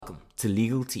to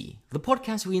Legal Tea, the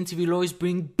podcast where we interview lawyers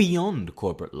bring beyond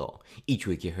corporate law. Each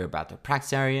week you hear about their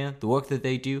practice area, the work that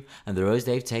they do, and the roads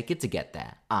they've taken to get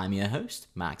there. I'm your host,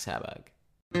 Max Herberg.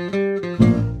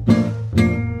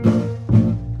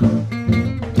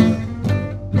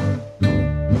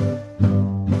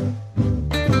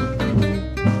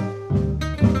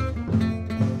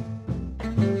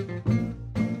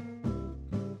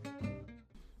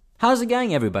 How's it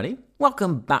going, everybody?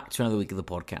 Welcome back to another week of the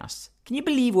podcast. Can you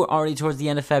believe we're already towards the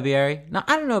end of February? Now,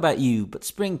 I don't know about you, but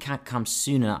spring can't come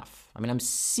soon enough. I'm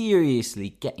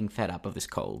seriously getting fed up of this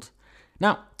cold.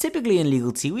 Now, typically in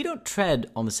Legal Tea, we don't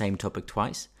tread on the same topic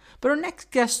twice, but our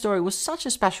next guest story was such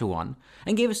a special one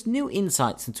and gave us new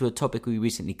insights into a topic we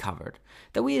recently covered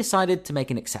that we decided to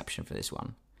make an exception for this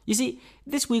one. You see,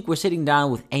 this week we're sitting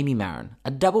down with Amy Marin,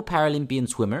 a double Paralympian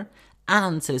swimmer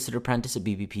and solicitor apprentice at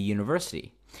BPP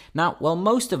University. Now, while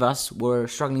most of us were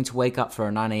struggling to wake up for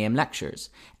our 9 a.m. lectures,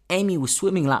 Amy was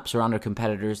swimming laps around her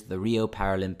competitors at the Rio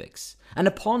Paralympics, and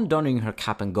upon donning her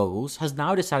cap and goggles, has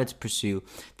now decided to pursue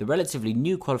the relatively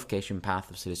new qualification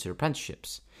path of solicitor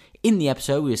apprenticeships. In the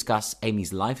episode, we discuss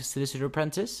Amy's life as solicitor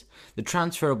apprentice, the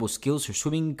transferable skills her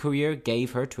swimming career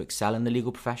gave her to excel in the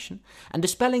legal profession, and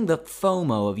dispelling the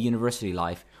FOMO of university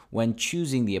life when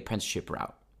choosing the apprenticeship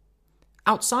route.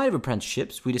 Outside of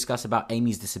apprenticeships, we discuss about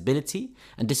Amy's disability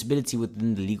and disability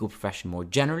within the legal profession more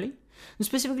generally, and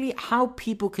specifically how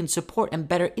people can support and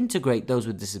better integrate those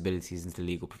with disabilities into the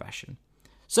legal profession.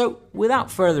 So, without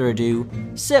further ado,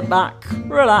 sit back,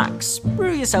 relax,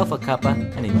 brew yourself a cuppa,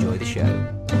 and enjoy the show.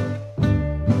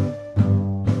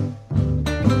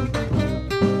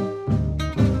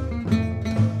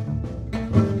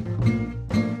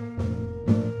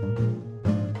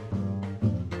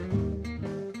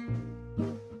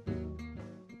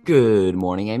 Good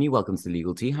morning, Amy. Welcome to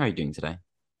Legal Tea. How are you doing today?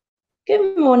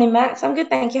 Good morning, Max. I'm good,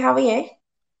 thank you. How are you?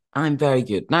 I'm very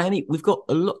good. Now, Amy, we've got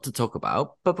a lot to talk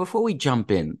about, but before we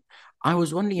jump in, I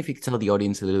was wondering if you could tell the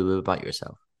audience a little bit about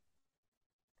yourself.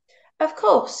 Of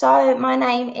course. So, my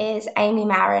name is Amy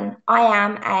Marin. I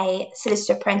am a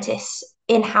solicitor apprentice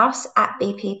in-house at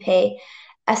BPP.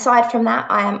 Aside from that,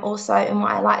 I am also in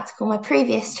what I like to call my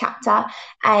previous chapter,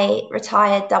 a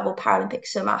retired double Paralympic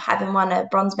swimmer, having won a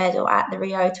bronze medal at the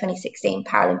Rio 2016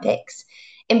 Paralympics.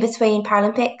 In between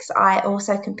Paralympics, I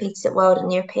also competed at World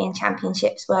and European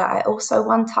Championships where I also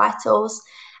won titles.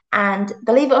 And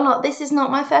believe it or not, this is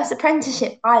not my first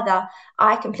apprenticeship either.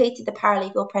 I completed the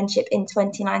paralegal apprenticeship in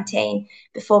 2019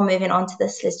 before moving on to the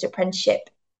solicitor apprenticeship.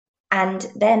 And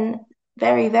then,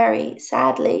 very, very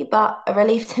sadly, but a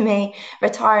relief to me,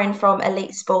 retiring from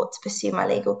elite sport to pursue my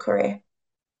legal career.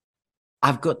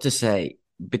 I've got to say,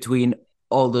 between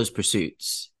all those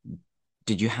pursuits,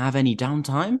 did you have any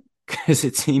downtime? Because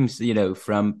it seems,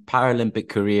 from Paralympic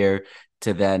career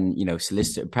to then,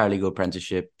 solicitor paralegal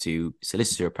apprenticeship to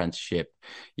solicitor apprenticeship,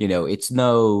 it's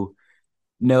no,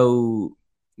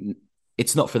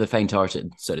 it's not for the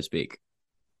faint-hearted, so to speak.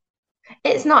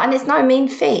 It's not, and it's no mean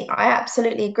feat. I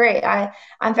absolutely agree.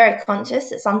 I'm very conscious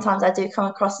that sometimes I do come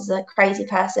across as a crazy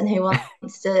person who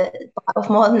wants to bite off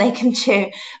more than they can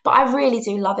chew. But I really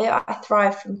do love it. I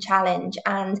thrive from challenge,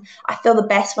 and I feel the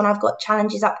best when I've got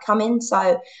challenges upcoming.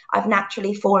 So I've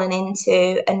naturally fallen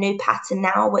into a new pattern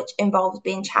now, which involves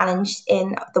being challenged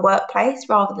in the workplace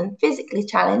rather than physically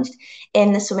challenged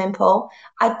in the swimming pool.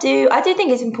 I do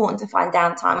think it's important to find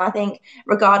downtime. I think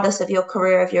regardless of your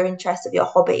career, of your interests, of your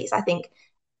hobbies, I think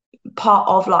part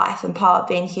of life and part of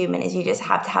being human is you just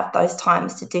have to have those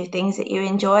times to do things that you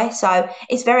enjoy. So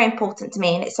it's very important to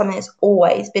me, and it's something that's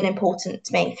always been important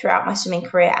to me throughout my swimming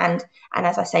career and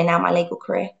as I say now, my legal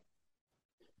career.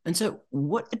 And so,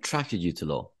 what attracted you to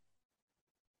law?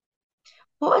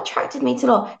 What attracted me to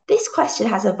law? This question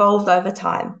has evolved over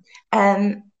time.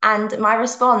 And my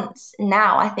response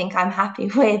now, I think I'm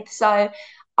happy with. So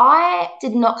I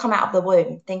did not come out of the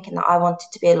womb thinking that I wanted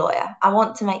to be a lawyer. I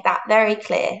want to make that very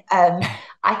clear.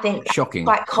 I think that's Shocking.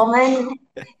 quite common.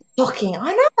 Shocking,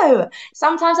 I know.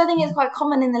 Sometimes I think it's quite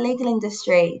common in the legal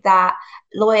industry that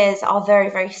lawyers are very,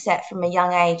 very set from a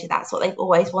young age. That's what they've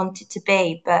always wanted to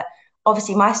be. But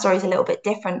obviously, my story is a little bit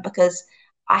different because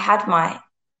I had my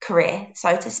career,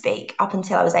 so to speak, up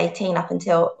until I was 18, up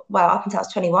until I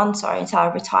was 21, sorry, until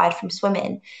I retired from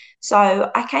swimming.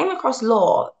 So I came across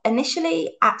law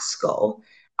initially at school.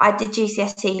 I did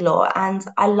GCSE law and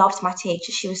I loved my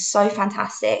teacher. She was so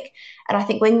fantastic. And I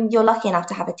think when you're lucky enough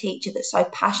to have a teacher that's so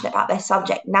passionate about their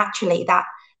subject, naturally that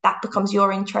becomes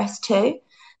your interest too.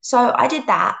 So I did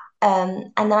that.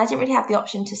 And then I didn't really have the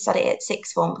option to study at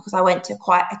sixth form because I went to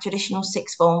quite a traditional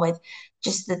sixth form with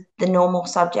just the normal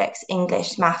subjects,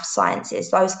 English, maths, sciences,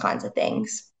 those kinds of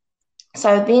things.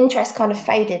 So the interest kind of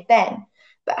faded then.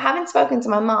 But having spoken to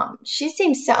my mum, she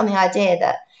seems set on the idea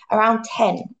that around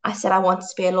 10, I said I wanted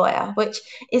to be a lawyer, which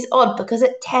is odd because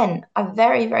at 10, I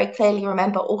very, very clearly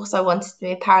remember also wanted to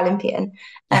be a Paralympian.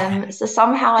 So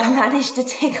somehow I managed to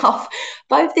tick off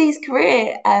both these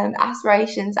career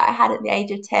aspirations that I had at the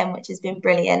age of 10, which has been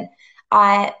brilliant.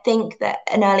 I think that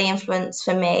an early influence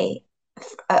for me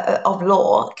of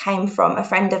law came from a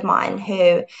friend of mine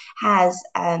who has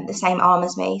the same arm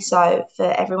as me. So, for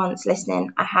everyone that's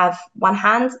listening, I have one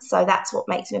hand. So, that's what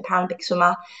makes me a Paralympic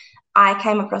swimmer. I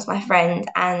came across my friend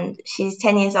and she's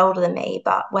 10 years older than me.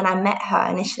 But when I met her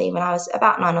initially, when I was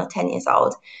about 9 or 10 years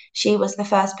old, she was the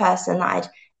first person that I'd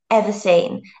ever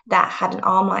seen that had an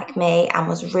arm like me and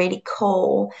was really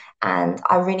cool. And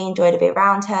I really enjoyed to be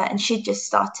around her. And she'd just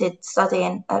started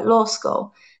studying at law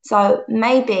school. So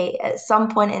maybe at some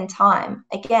point in time,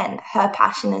 again, her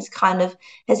passion is kind of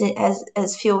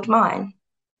has fueled mine.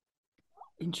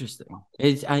 Interesting.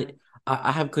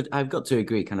 I have I've got to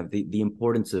agree, kind of the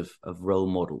importance of role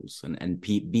models and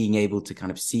being able to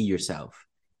kind of see yourself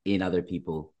in other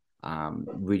people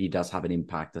really does have an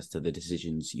impact as to the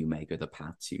decisions you make or the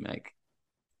paths you make.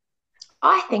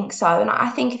 I think so. And I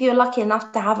think if you're lucky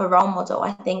enough to have a role model,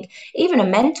 I think even a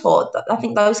mentor, I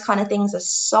think those kind of things are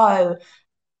so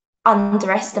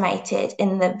underestimated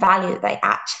in the value that they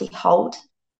actually hold.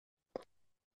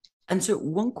 And so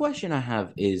one question I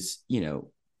have is,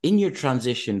 in your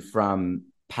transition from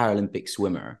Paralympic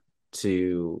swimmer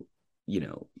to,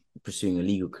 pursuing a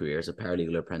legal career as a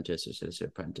paralegal apprentice or solicitor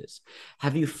apprentice,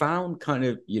 have you found kind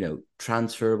of,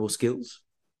 transferable skills?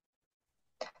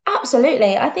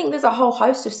 Absolutely. I think there's a whole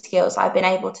host of skills I've been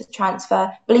able to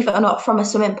transfer, believe it or not, from a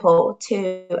swimming pool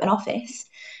to an office.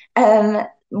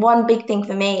 One big thing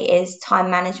for me is time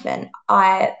management.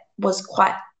 I was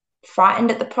quite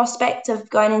frightened at the prospect of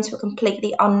going into a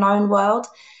completely unknown world.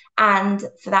 And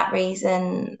for that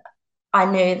reason, I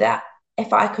knew that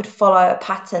if I could follow a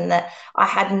pattern that I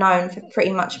had known for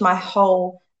pretty much my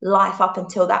whole life up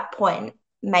until that point,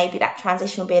 maybe that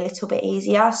transition would be a little bit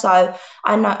easier. So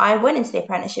I know I went into the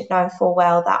apprenticeship knowing full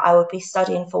well that I would be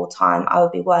studying full time, I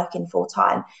would be working full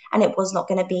time, and it was not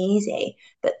going to be easy.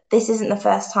 But this isn't the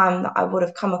first time that I would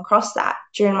have come across that.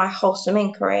 During my whole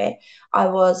swimming career, I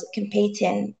was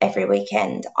competing every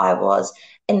weekend. I was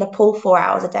in the pool 4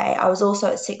 hours a day. I was also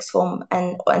at sixth form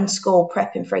and school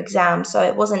prepping for exams. So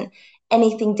it wasn't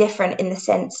anything different in the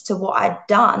sense to what I'd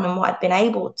done and what I'd been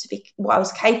able to be, what I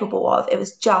was capable of. It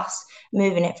was just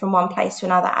moving it from one place to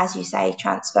another, as you say,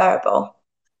 transferable.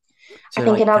 I So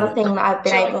think like kind another of thing that I've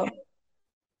been able,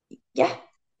 yeah.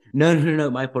 no, no, no, no,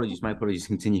 my apologies. My apologies.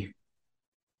 Continue.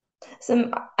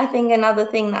 So I think another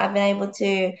thing that I've been able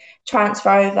to transfer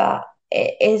over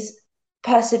is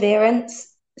perseverance.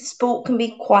 Sport can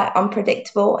be quite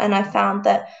unpredictable, and I found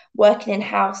that working in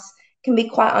house can be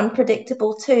quite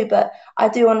unpredictable too. But I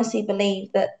do honestly believe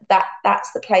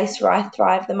that's the place where I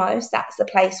thrive the most. That's the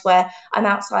place where I'm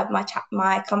outside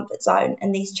my comfort zone,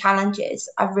 and these challenges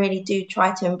I really do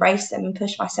try to embrace them and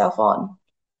push myself on.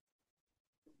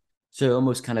 So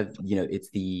almost kind of, it's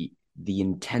the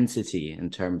intensity in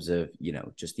terms of,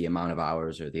 just the amount of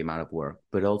hours or the amount of work,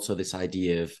 but also this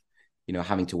idea of,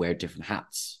 having to wear different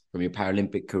hats from your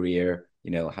Paralympic career,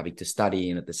 having to study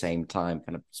and at the same time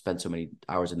kind of spend so many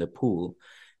hours in the pool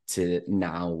to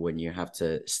now when you have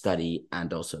to study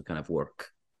and also kind of work.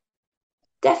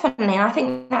 Definitely. And I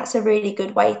think that's a really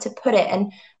good way to put it.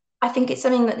 And I think it's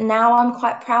something that now I'm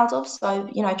quite proud of. So,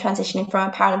 transitioning from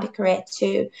a Paralympic career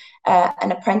to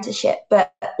an apprenticeship,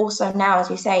 but also now, as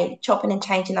you say, chopping and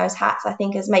changing those hats, I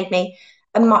think has made me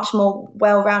a much more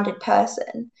well-rounded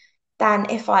person than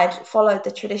if I'd followed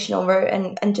the traditional route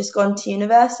and just gone to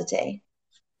university.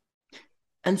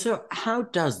 And so how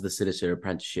does the solicitor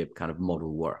apprenticeship kind of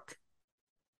model work?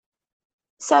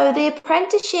 So the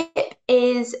apprenticeship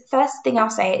is, first thing I'll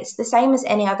say, it's the same as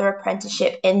any other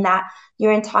apprenticeship in that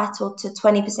you're entitled to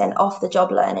 20% off the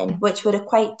job learning, which would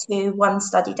equate to one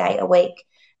study day a week.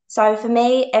 So for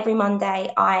me, every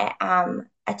Monday I am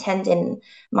attending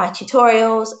my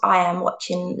tutorials, I am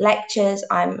watching lectures,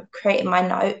 I'm creating my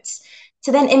notes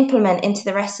to then implement into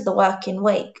the rest of the working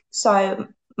week. So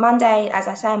Monday, as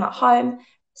I say, I'm at home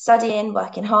studying,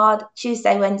 working hard.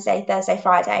 Tuesday, Wednesday, Thursday,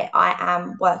 Friday, I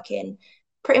am working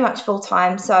pretty much full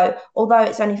time. So although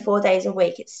it's only 4 days a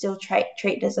week, it's still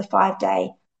treated as a 5 day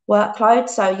workload.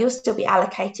 So you'll still be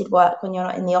allocated work when you're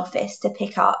not in the office to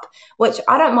pick up, which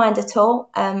I don't mind at all.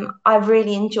 I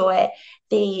really enjoy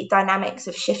the dynamics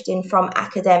of shifting from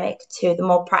academic to the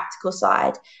more practical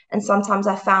side. And sometimes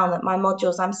I found that my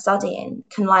modules I'm studying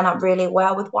can line up really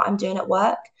well with what I'm doing at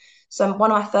work. So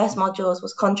one of my first modules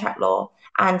was contract law,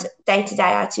 And day to day,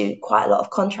 I do quite a lot of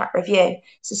contract review.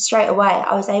 So straight away,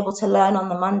 I was able to learn on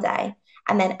the Monday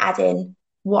and then add in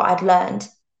what I'd learned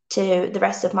to the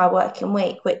rest of my working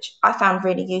week, which I found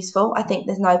really useful. I think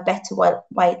there's no better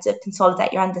way to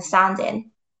consolidate your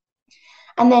understanding.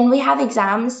 And then we have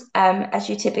exams, as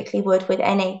you typically would with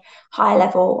any high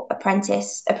level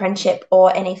apprenticeship,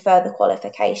 or any further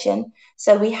qualification.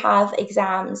 So we have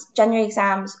exams, January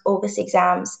exams, August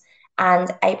exams,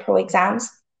 and April exams.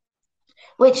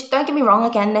 Which, don't get me wrong,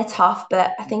 again, they're tough,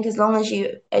 but I think as long as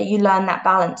you learn that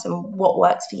balance and what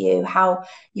works for you, how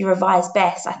you revise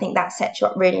best, I think that sets you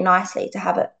up really nicely to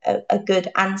have a good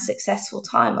and successful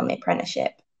time on the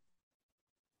apprenticeship.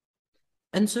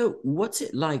 And so, what's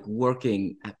it like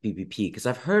working at BPP? Because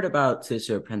I've heard about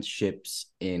solicitor apprenticeships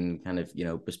in kind of,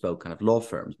 bespoke kind of law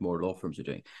firms, more law firms are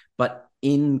doing. But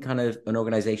in kind of an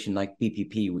organization like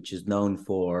BPP, which is known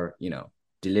for,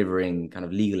 delivering kind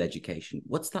of legal education,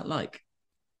 what's that like?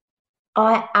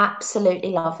 I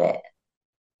absolutely love it.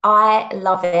 I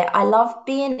love it. I love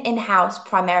being in-house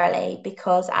primarily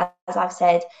because, as I've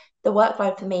said, the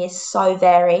workload for me is so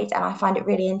varied, and I find it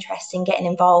really interesting getting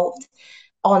involved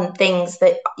on things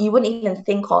that you wouldn't even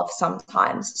think of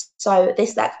sometimes. So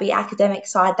that could be academic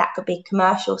side, that could be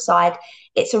commercial side.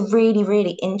 It's a really,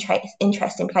 really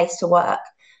interesting place to work.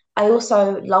 I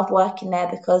also love working there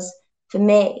because for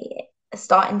me,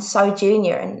 starting so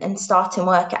junior and starting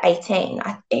work at 18,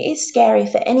 it is scary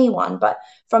for anyone, but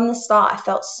from the start, I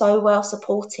felt so well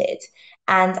supported,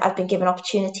 and I've been given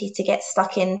opportunity to get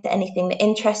stuck into anything that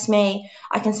interests me.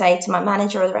 I can say to my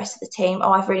manager or the rest of the team,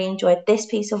 "Oh, I've really enjoyed this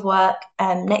piece of work.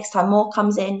 Next time more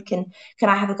comes in, can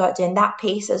I have a go at doing that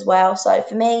piece as well?" So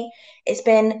for me, it's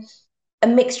been a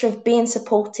mixture of being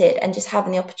supported and just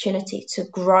having the opportunity to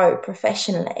grow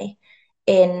professionally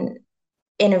in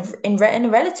in a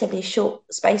relatively short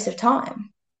space of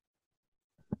time.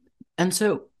 And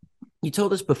so, you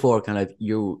told us before, kind of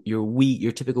your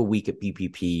typical week at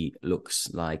BPP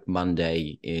looks like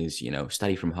Monday is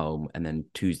study from home, and then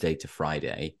Tuesday to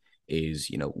Friday is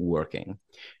working.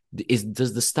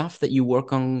 Does the stuff that you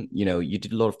work on, you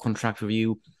did a lot of contract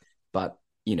review, but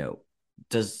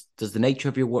does the nature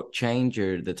of your work change,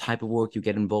 or the type of work you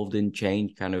get involved in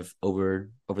change kind of over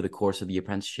the course of the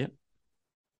apprenticeship?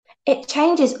 It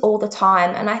changes all the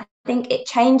time, and I think it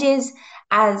changes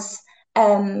as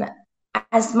um,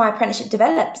 as my apprenticeship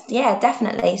develops. Yeah,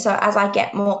 definitely. So as I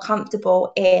get more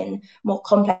comfortable in more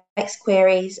complex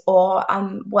queries, or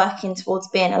I'm working towards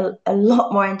being a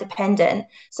lot more independent,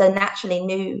 so naturally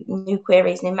new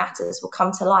queries, new matters will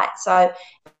come to light. So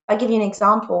I'll give you an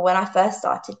example. When I first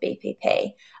started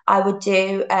BPP, I would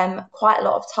do quite a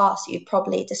lot of tasks you'd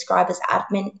probably describe as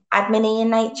admin in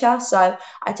nature. So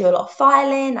I do a lot of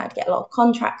filing, I'd get a lot of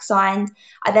contracts signed.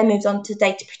 I then moved on to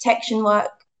data protection work,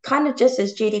 kind of just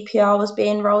as GDPR was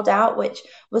being rolled out, which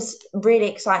was really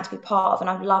exciting to be part of, and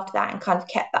I've loved that and kind of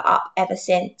kept that up ever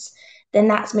since. Then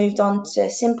that's moved on to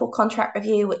simple contract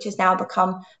review, which has now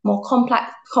become more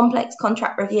complex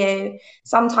contract review.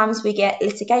 Sometimes we get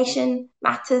litigation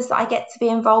matters that I get to be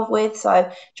involved with, so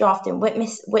drafting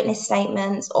witness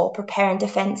statements or preparing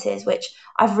defences, which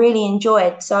I've really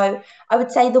enjoyed. So I would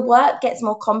say the work gets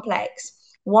more complex.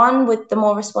 One, with the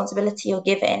more responsibility you're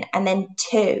given, and then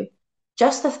two,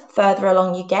 just the further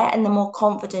along you get and the more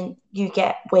confident you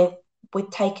get with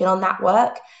taking on that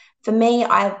work. For me,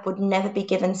 I would never be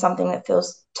given something that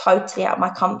feels totally out of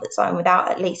my comfort zone without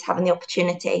at least having the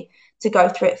opportunity to go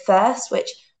through it first,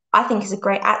 which I think is a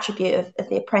great attribute of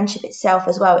the apprenticeship itself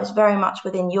as well. It's very much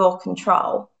within your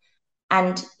control,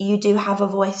 and you do have a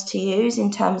voice to use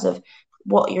in terms of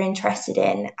what you're interested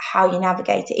in, how you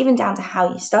navigate it, even down to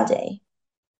how you study.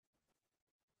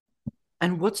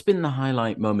 And what's been the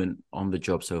highlight moment on the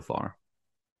job so far?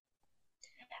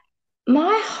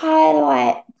 My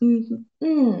highlight,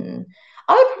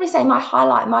 I would probably say my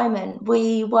highlight moment.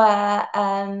 We were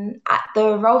at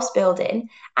the Rolfs building,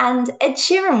 and Ed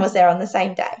Sheeran was there on the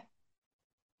same day.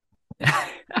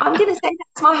 I'm going to say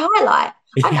that's my highlight.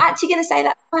 I'm actually going to say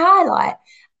that's my highlight.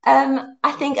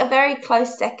 I think a very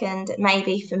close second,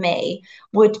 maybe for me,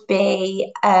 would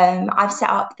be I've set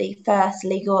up the first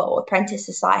legal apprentice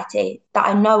society that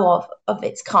I know of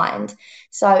its kind.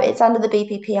 So it's under the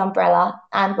BPP umbrella,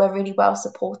 and we're really well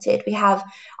supported. We have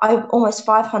almost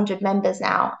 500 members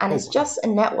now, and Oh, it's wow. just a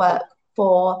network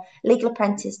for legal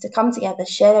apprentices to come together,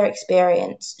 share their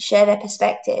experience, share their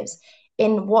perspectives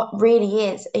in what really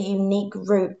is a unique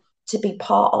route to be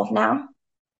part of now.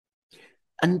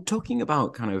 And talking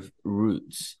about kind of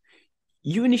roots,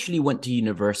 you initially went to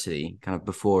university kind of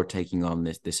before taking on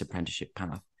this apprenticeship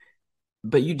path,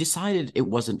 but you decided it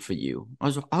wasn't for you. I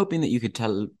was hoping that you could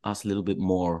tell us a little bit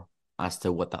more as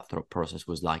to what that thought process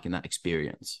was like in that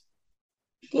experience?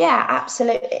 Yeah,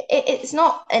 absolutely. It's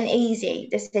not an easy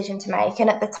decision to make. And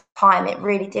at the time, it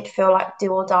really did feel like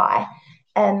do or die.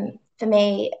 For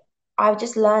me, I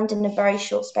just learned in a very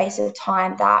short space of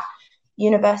time that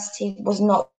university was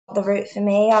not the route for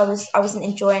me. I wasn't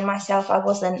enjoying myself. I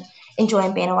wasn't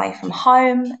enjoying being away from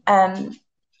home.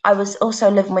 I was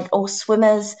also living with all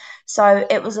swimmers, so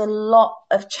it was a lot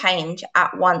of change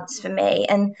at once for me.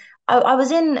 And I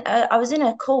was in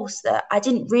a course that I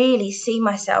didn't really see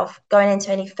myself going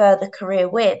into any further career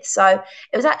with. So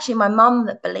it was actually my mum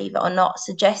that, believe it or not,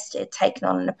 suggested taking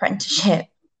on an apprenticeship.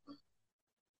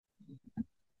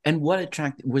 And what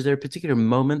attracted, was there a particular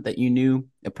moment that you knew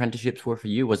apprenticeships were for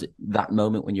you? Was it that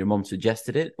moment when your mom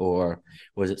suggested it, or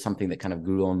was it something that kind of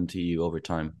grew on to you over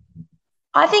time?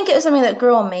 I think it was something that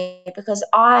grew on me because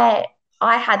I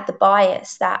had the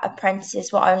bias that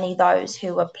apprentices were only those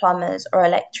who were plumbers or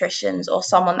electricians or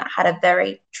someone that had a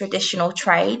very traditional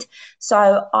trade.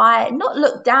 So I not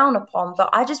looked down upon, but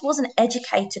I just wasn't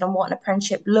educated on what an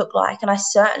apprenticeship looked like. And I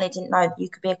certainly didn't know that you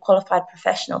could be a qualified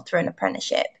professional through an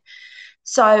apprenticeship.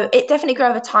 So it definitely grew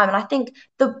over time. And I think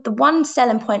the one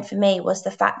selling point for me was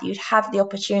the fact that you'd have the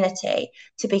opportunity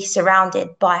to be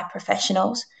surrounded by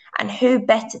professionals. And who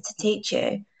better to teach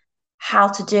you how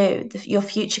to do your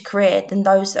future career than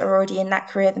those that are already in that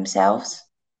career themselves?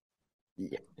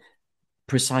 Yeah,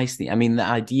 precisely. I mean, the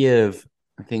idea of,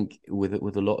 I think with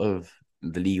a lot of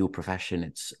the legal profession,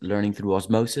 it's learning through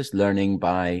osmosis, learning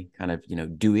by kind of,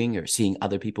 doing or seeing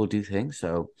other people do things.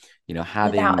 So, Without a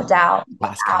having doubt,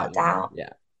 class without a caliber, doubt. yeah,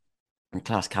 and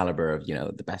class caliber of,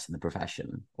 the best in the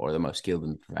profession or the most skilled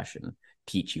in the profession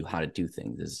teach you how to do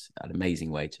things is an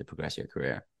amazing way to progress your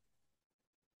career.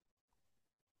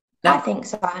 I Now, think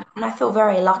so. And I feel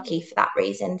very lucky for that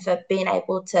reason, for being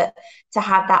able to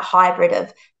have that hybrid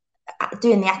of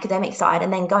doing the academic side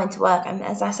and then going to work. And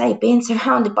as I say, being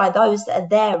surrounded by those that are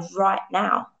there right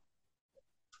now.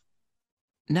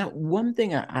 one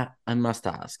thing I must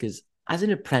ask is, as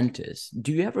an apprentice,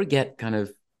 do you ever get kind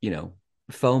of,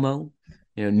 FOMO,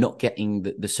 not getting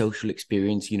the social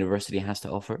experience university has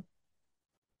to offer?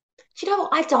 Do you know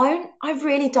what? I don't. I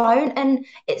really don't. And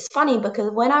it's funny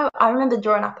because I remember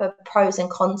drawing up a pros and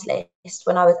cons list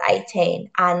when I was 18,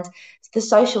 and the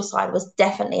social side was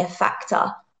definitely a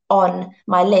factor on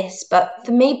my list. But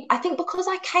for me, I think because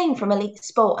I came from elite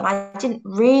sport and I didn't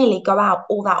really go out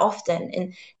all that often,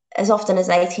 and as often as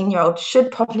an 18-year-old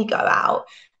should probably go out,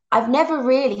 I've never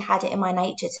really had it in my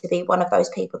nature to be one of those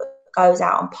people that goes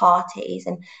out on parties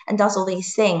and does all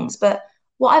these things. But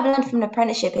what I've learned from an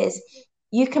apprenticeship is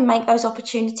you can make those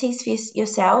opportunities for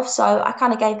yourself. So I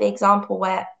kind of gave the example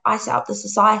where I set up the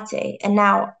society, and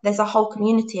now there's a whole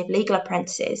community of legal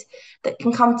apprentices that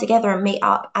can come together and meet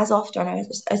up as often or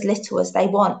as little as they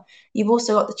want. You've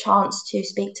also got the chance to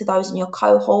speak to those in your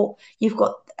cohort. You've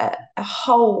got a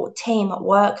whole team at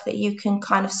work that you can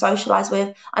kind of socialize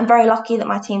with. I'm very lucky that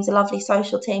my team's a lovely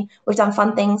social team. We've done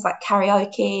fun things like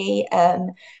karaoke,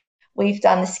 we've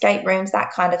done escape rooms,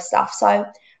 that kind of stuff. So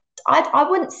I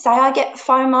wouldn't say I get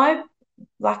FOMO,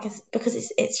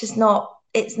 because it's just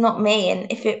not me.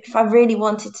 And if I really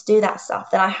wanted to do that stuff,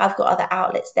 then I have got other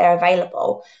outlets there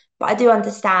available. But I do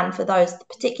understand for those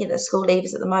particular school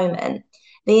leavers at the moment,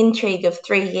 the intrigue of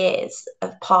 3 years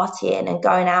of partying and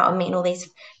going out and meeting all these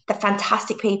the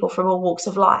fantastic people from all walks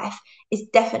of life is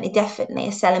definitely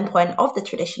a selling point of the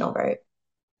traditional route.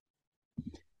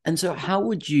 And so, how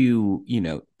would you,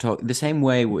 talk the same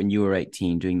way when you were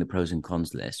 18 doing the pros and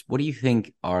cons list? What do you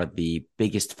think are the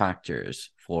biggest factors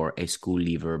for a school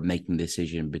leaver making the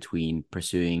decision between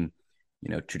pursuing,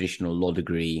 traditional law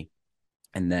degree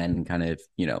and then kind of,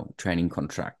 training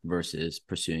contract versus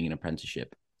pursuing an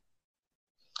apprenticeship?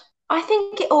 I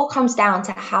think it all comes down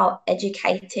to how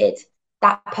educated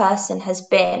that person has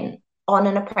been on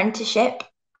an apprenticeship.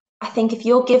 I think if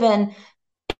you're given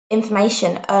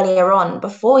information earlier on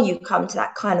before you come to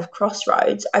that kind of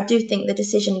crossroads, I do think the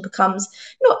decision becomes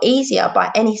not easier by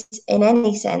any in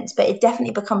any sense, but it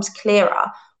definitely becomes clearer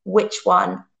which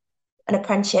one, an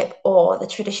apprenticeship or the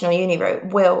traditional uni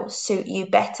route, will suit you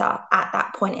better at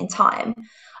that point in time.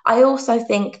 I also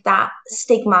think that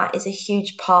stigma is a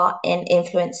huge part in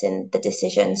influencing the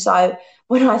decision. So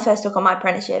when I first took on my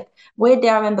apprenticeship, weirdly,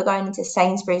 I remember going into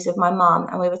Sainsbury's with my mum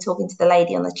and we were talking to the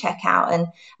lady on the checkout. And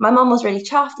my mum was really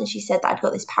chuffed and she said that I'd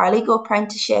got this paralegal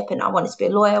apprenticeship and I wanted to be a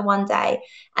lawyer one day.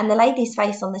 And the lady's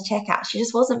face on the checkout, she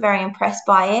just wasn't very impressed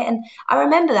by it. And I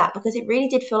remember that because it really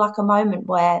did feel like a moment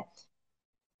where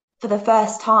for the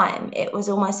first time, it was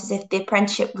almost as if the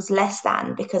apprenticeship was less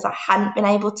than because I hadn't been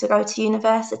able to go to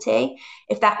university,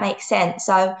 if that makes sense.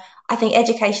 So I think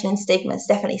education and stigma is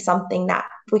definitely something that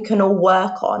we can all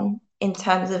work on in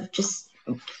terms of just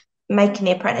making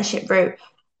the apprenticeship route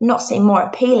not seem more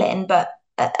appealing, but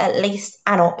at least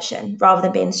an option rather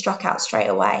than being struck out straight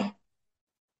away.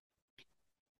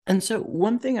 And so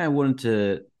one thing I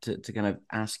wanted to kind of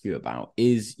ask you about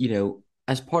is,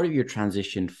 as part of your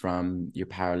transition from your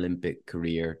Paralympic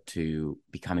career to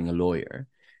becoming a lawyer,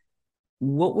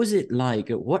 what was it like?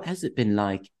 What has it been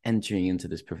like entering into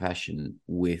this profession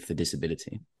with a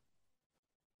disability?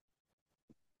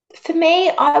 For me,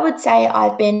 I would say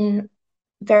I've been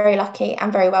very lucky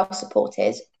and very well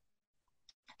supported.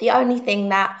 The only thing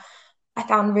that I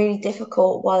found really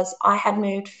difficult was I had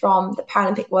moved from the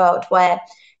Paralympic world where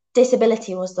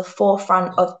disability was the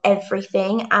forefront of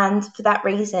everything. And for that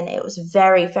reason, it was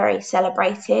very, very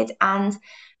celebrated. And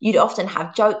you'd often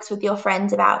have jokes with your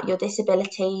friends about your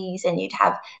disabilities, and you'd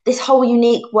have this whole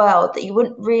unique world that you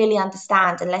wouldn't really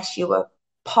understand unless you were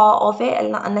part of it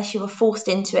and unless you were forced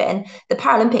into it. And the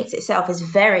Paralympics itself is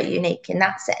very unique in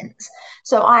that sense.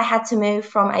 So I had to move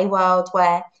from a world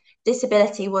where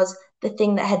disability was the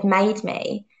thing that had made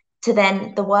me to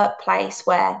then the workplace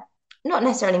where not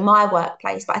necessarily my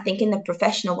workplace, but I think in the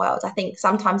professional world, I think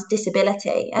sometimes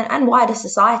disability and wider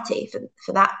society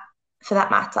for that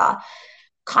matter,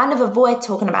 kind of avoid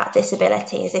talking about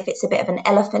disability as if it's a bit of an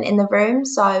elephant in the room.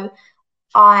 So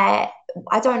I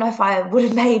I don't know if I would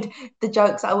have made the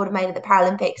jokes I would have made at the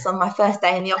Paralympics on my first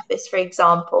day in the office, for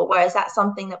example, whereas that's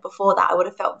something that before that I would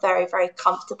have felt very, very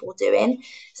comfortable doing.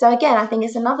 So again, I think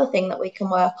it's another thing that we can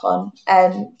work on,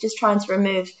 just trying to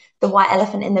remove the white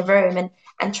elephant in the room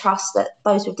and trust that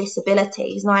those with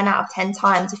disabilities, 9 out of 10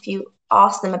 times, if you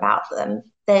ask them about them,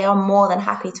 they are more than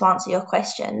happy to answer your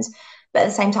questions. But at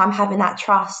the same time, having that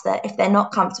trust that if they're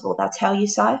not comfortable, they'll tell you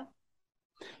so.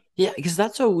 Yeah, because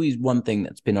that's always one thing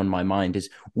that's been on my mind is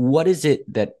what is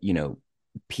it that,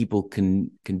 people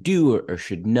can do or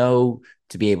should know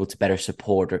to be able to better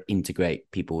support or integrate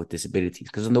people with disabilities?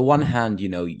 Because on the one hand,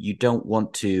 you don't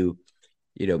want to,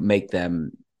 make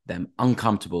them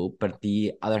uncomfortable, but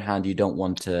the other hand, you don't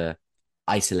want to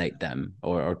isolate them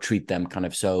or treat them kind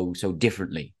of so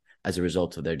differently as a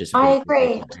result of their I disability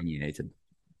being agree. opinionated.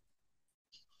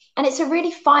 And it's a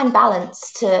really fine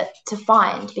balance to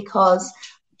find because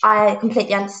I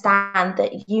completely understand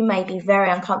that you may be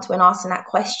very uncomfortable in asking that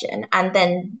question, and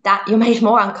then that you're made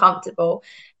more uncomfortable.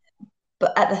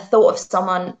 But at the thought of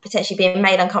someone potentially being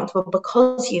made uncomfortable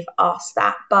because you've asked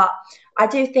that. But I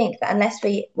do think that unless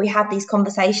we have these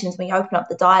conversations, we open up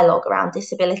the dialogue around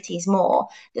disabilities more,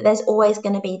 that there's always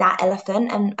going to be that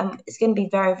elephant, and it's going to be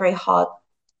very, very hard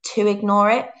to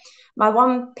ignore it. My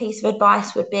one piece of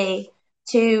advice would be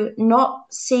to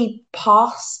not see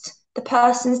past the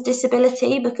person's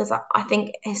disability because I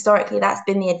think historically that's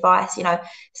been the advice,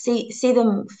 see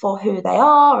them for who they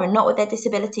are and not with their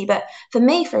disability. But for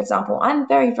me, for example, I'm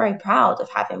very, very proud of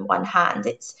having one hand.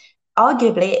 It's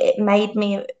arguably it made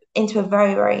me into a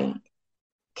very, very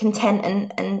content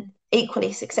and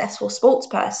equally successful sports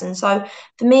person. So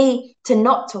for me to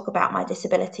not talk about my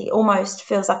disability almost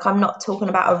feels like I'm not talking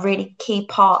about a really key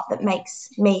part that makes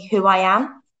me who I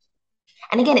am.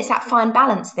 And again, it's that fine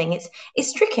balance thing.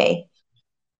 It's tricky.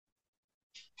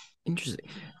 Interesting.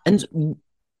 And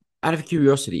out of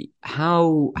curiosity,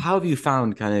 how have you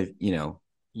found kind of,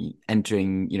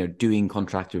 entering, doing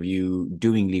contract review,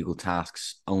 doing legal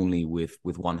tasks only with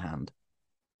one hand?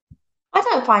 I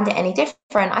don't find it any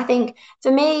different. I think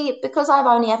for me, because I've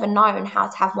only ever known how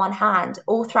to have one hand,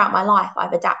 all throughout my life,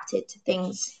 I've adapted to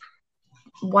things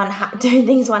doing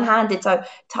things one-handed. So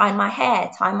tying my hair,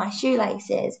 tying my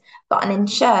shoelaces, buttoning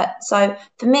shirt. So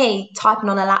for me, typing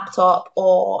on a laptop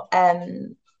or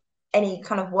any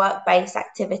kind of work-based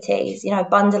activities,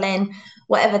 bundling,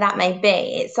 whatever that may be,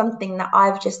 it's something that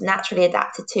I've just naturally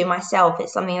adapted to myself.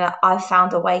 It's something that I've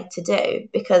found a way to do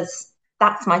because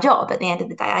that's my job at the end of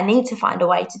the day. I need to find a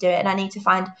way to do it and I need to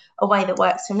find a way that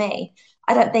works for me.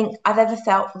 I don't think I've ever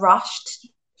felt rushed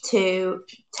to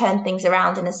turn things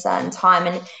around in a certain time.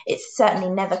 And it's certainly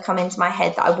never come into my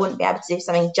head that I wouldn't be able to do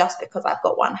something just because I've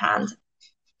got one hand.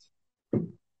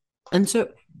 And so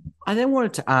I then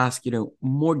wanted to ask,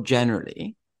 more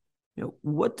generally,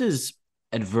 what does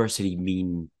adversity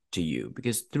mean to you?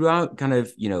 Because throughout kind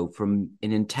of, from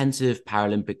an intensive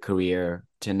Paralympic career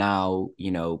to now,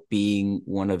 being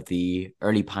one of the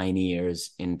early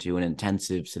pioneers into an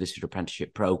intensive solicitor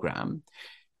apprenticeship program,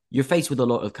 you're faced with a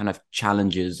lot of kind of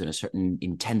challenges and a certain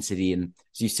intensity. And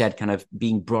as you said, kind of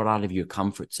being brought out of your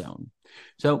comfort zone.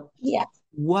 So Yeah.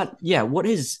 what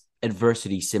is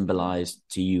adversity symbolized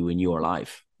to you in your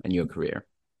life and your career?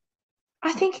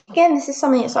 I think again, this is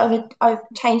something that's over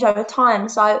changed over time.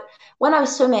 So when I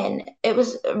was swimming, it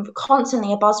was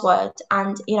constantly a buzzword,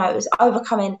 and it was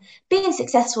overcoming being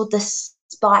successful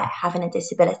despite having a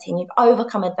disability, and you've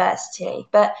overcome adversity.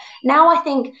 But now I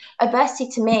think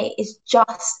adversity to me is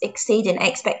just exceeding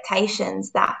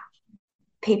expectations that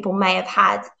people may have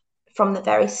had from the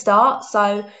very start.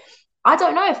 So I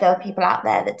don't know if there were people out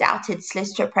there that doubted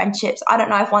solicitor apprenticeships. I don't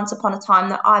know if once upon a time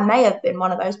that I may have been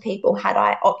one of those people had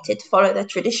I opted to follow the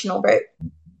traditional route.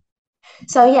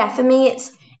 So yeah, for me,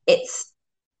 it's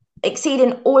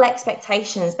exceeding all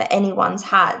expectations that anyone's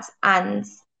had and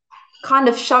kind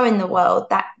of showing the world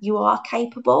that you are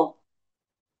capable.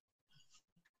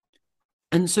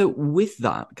 And so, with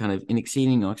that kind of in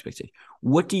exceeding your expectation,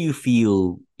 what do you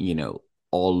feel,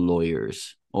 all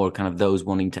lawyers or kind of those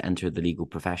wanting to enter the legal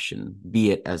profession,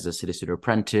 be it as a solicitor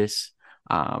apprentice,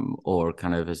 or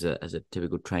kind of as a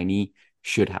typical trainee,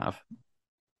 should have?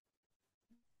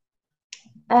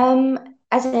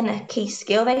 As in a key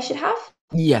skill they should have.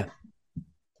 Yeah.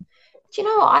 Do you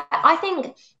know what? I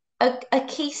think a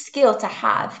key skill to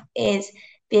have is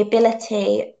the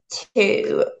ability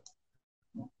to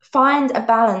find a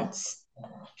balance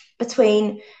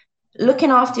between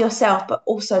looking after yourself but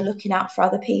also looking out for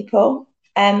other people.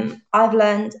 I've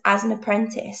learned as an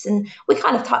apprentice, and we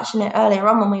kind of touched on it earlier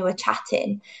on when we were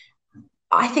chatting.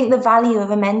 I think the value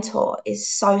of a mentor is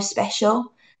so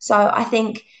special. So I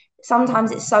think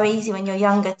sometimes it's so easy when you're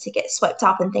younger to get swept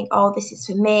up and think, oh, this is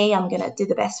for me. I'm going to do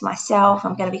the best for myself.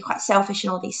 I'm going to be quite selfish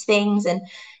and all these things.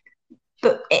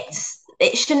 But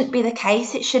it shouldn't be the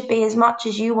case. It should be as much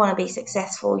as you want to be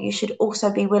successful, you should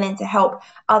also be willing to help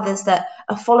others that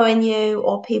are following you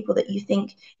or people that you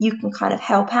think you can kind of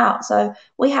help out. So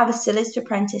we have a solicitor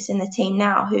apprentice in the team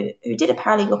now who did a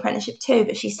paralegal apprenticeship too,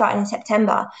 but she started in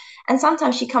September. And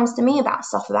sometimes she comes to me about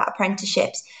stuff about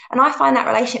apprenticeships. And I find that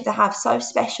relationship to have so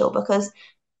special because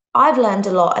I've learned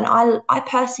a lot, and I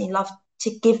personally love to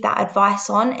give that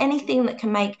advice on anything that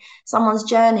can make someone's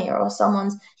journey or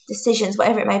someone's decisions,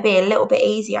 whatever it may be, a little bit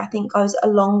easier, I think goes a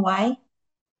long way.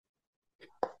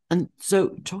 And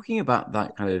so, talking about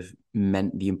that kind of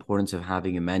meant the importance of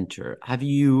having a mentor, have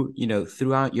you,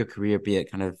 throughout your career, be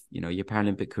it kind of, your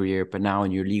Paralympic career, but now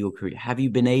in your legal career, have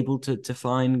you been able to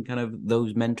find kind of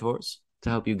those mentors to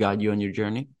help you guide you on your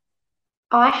journey?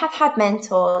 I have had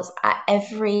mentors at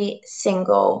every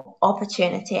single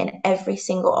opportunity and every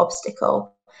single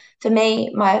obstacle. For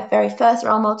me, my very first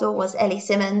role model was Ellie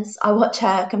Simmonds. I watched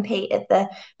her compete at the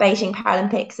Beijing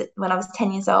Paralympics when I was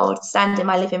 10 years old, stand in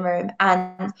my living room,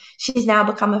 and she's now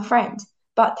become a friend.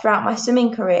 But throughout my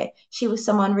swimming career, she was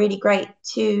someone really great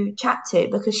to chat to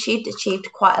because she'd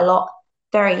achieved quite a lot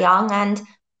very young, and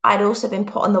I'd also been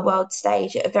put on the world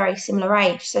stage at a very similar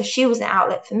age. So she was an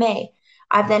outlet for me.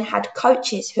 I've then had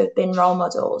coaches who have been role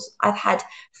models. I've had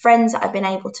friends that I've been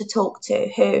able to talk to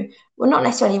who were not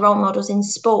necessarily role models in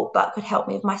sport, but could help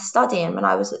me with my studying when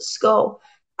I was at school.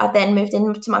 I've then moved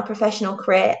into my professional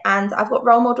career, and I've got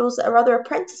role models that are other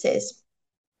apprentices.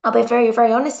 I'll be very,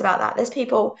 very honest about that. There's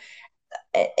people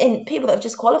that have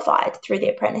just qualified through the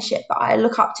apprenticeship that I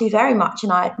look up to very much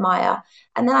and I admire.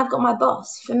 And then I've got my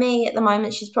boss. For me, at the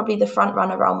moment, she's probably the front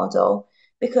runner role model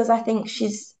because I think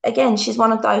she's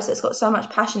one of those that's got so much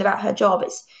passion about her job.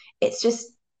 It's just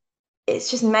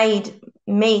it's just made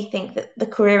me think that the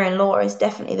career in law is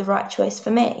definitely the right choice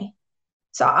for me.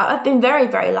 So I've been very,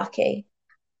 very lucky.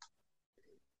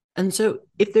 And so,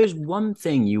 if there's one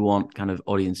thing you want kind of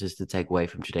audiences to take away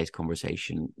from today's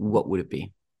conversation, what would it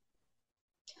be?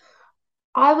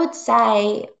 I would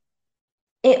say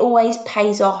it always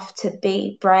pays off to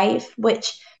be brave,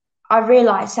 which I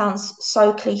realize sounds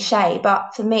so cliche,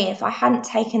 but for me, if I hadn't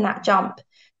taken that jump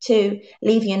to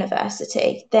leave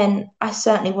university, then I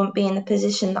certainly wouldn't be in the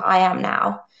position that I am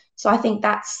now. So I think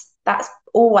that's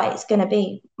always going to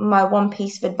be my one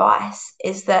piece of advice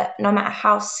is that no matter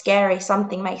how scary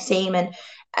something may seem, and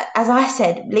as I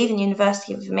said, leaving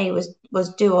university for me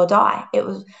was do or die. It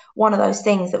was one of those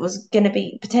things that was going to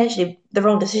be potentially the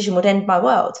wrong decision would end my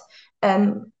world.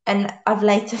 And I've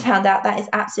later found out that is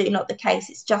absolutely not the case.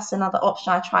 It's just another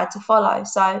option I tried to follow.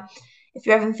 So if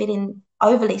you're ever feeling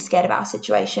overly scared about a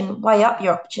situation, weigh up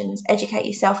your options, educate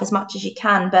yourself as much as you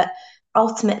can. But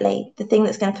ultimately, the thing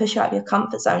that's going to push you out of your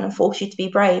comfort zone and force you to be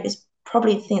brave is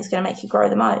probably the thing that's going to make you grow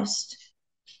the most.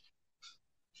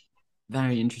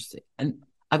 Very interesting. And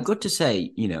I've got to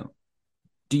say,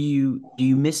 do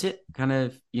you miss it? Kind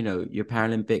of, your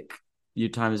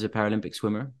time as a Paralympic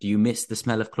swimmer? Do you miss the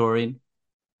smell of chlorine?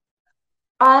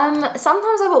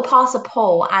 Sometimes I walk past a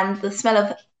pool and the smell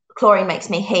of chlorine makes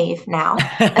me heave now,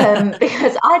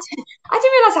 because I didn't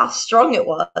realize how strong it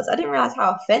was. I didn't realize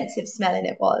how offensive smelling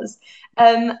it was.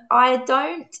 I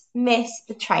don't miss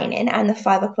the training and the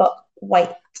 5 o'clock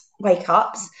wake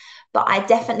ups, but I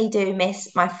definitely do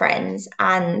miss my friends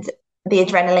and the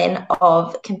adrenaline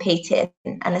of competing,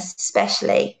 and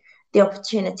especially the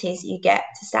opportunities you get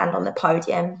to stand on the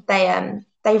podium.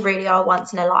 They really are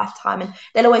once in a lifetime, and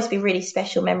they'll always be really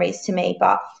special memories to me.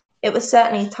 But it was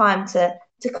certainly time to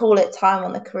call it time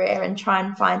on the career and try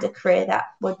and find a career that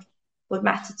would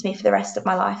matter to me for the rest of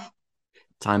my life.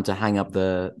 Time to hang up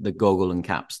the goggle and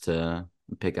caps to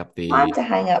pick up Time the. to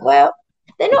hang up. Well,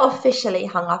 they're not officially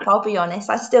hung up, I'll be honest.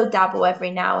 I still dabble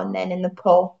every now and then in the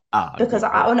pool because Good, good.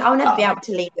 I'll never be able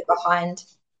to leave it behind.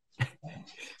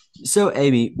 So,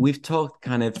 Amy, we've talked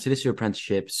kind of solicitor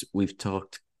apprenticeships, we've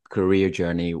talked career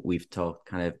journey, we've talked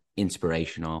kind of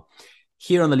inspirational.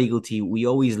 Here on the Legal Tea, we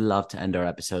always love to end our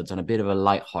episodes on a bit of a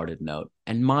light-hearted note.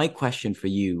 And my question for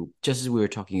you, just as we were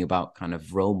talking about kind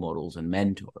of role models and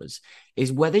mentors,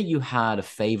 is whether you had a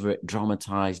favorite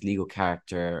dramatized legal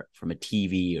character from a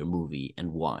TV or movie,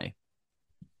 and why?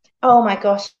 Oh my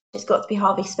gosh, it's got to be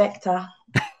Harvey Specter.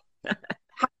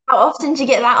 How often do you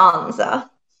get that answer?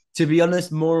 To be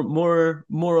honest, more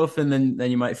often than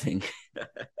you might think.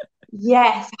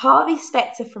 Yes, Harvey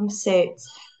Specter from Suits,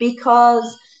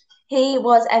 because he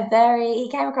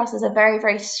came across as a very,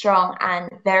 very strong and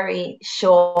very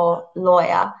sure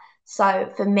lawyer.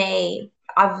 So for me,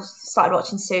 I've started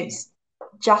watching Suits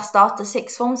just after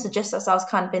sixth form, so just as I was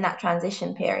kind of in that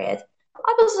transition period.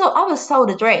 I was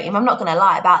sold a dream. I'm not going to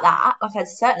lie about that. Like, I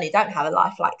certainly don't have a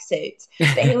life like Suits,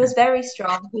 but he was very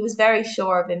strong. He was very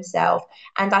sure of himself,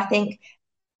 and I think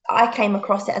I came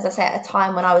across it, as I say, at a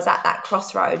time when I was at that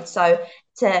crossroads. So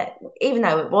to even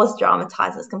though it was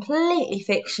dramatized, it was completely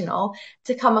fictional.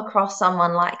 To come across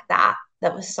someone like that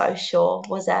was so sure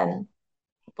was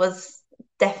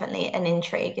definitely an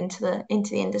intrigue into the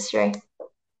industry.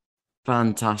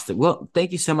 Fantastic. Well,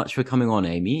 thank you so much for coming on,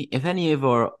 Amy. If any of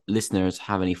our listeners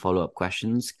have any follow-up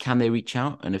questions, can they reach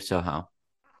out? And if so, how?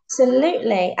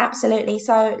 Absolutely, absolutely.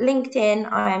 So LinkedIn,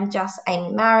 I am just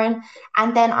Amy Marin,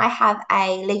 and then I have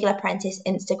a Legal Apprentice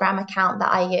Instagram account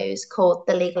that I use called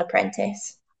The Legal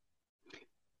Apprentice.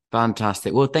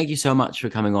 Fantastic. Well, thank you so much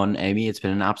for coming on, Amy. It's been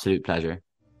an absolute pleasure.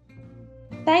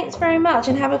 Thanks very much,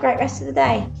 and have a great rest of the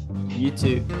day. You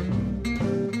too.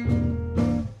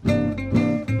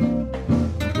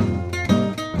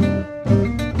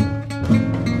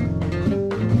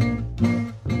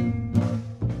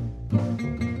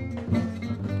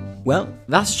 Well,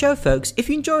 that's the show, folks. If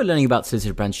you enjoy learning about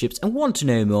solicitor apprenticeships and want to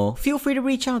know more, feel free to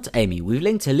reach out to Amy. We've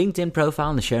linked her LinkedIn profile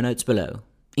in the show notes below.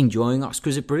 Enjoying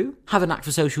exquisite brew? Have a knack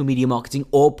for social media marketing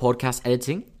or podcast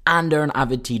editing? And are an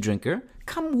avid tea drinker?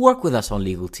 Come work with us on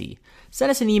Legal Tea. Send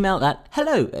us an email at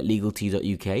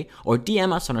hello@legaltea.uk or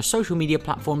DM us on our social media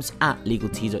platforms at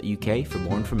legaltea.uk for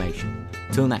more information.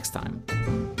 Till next time.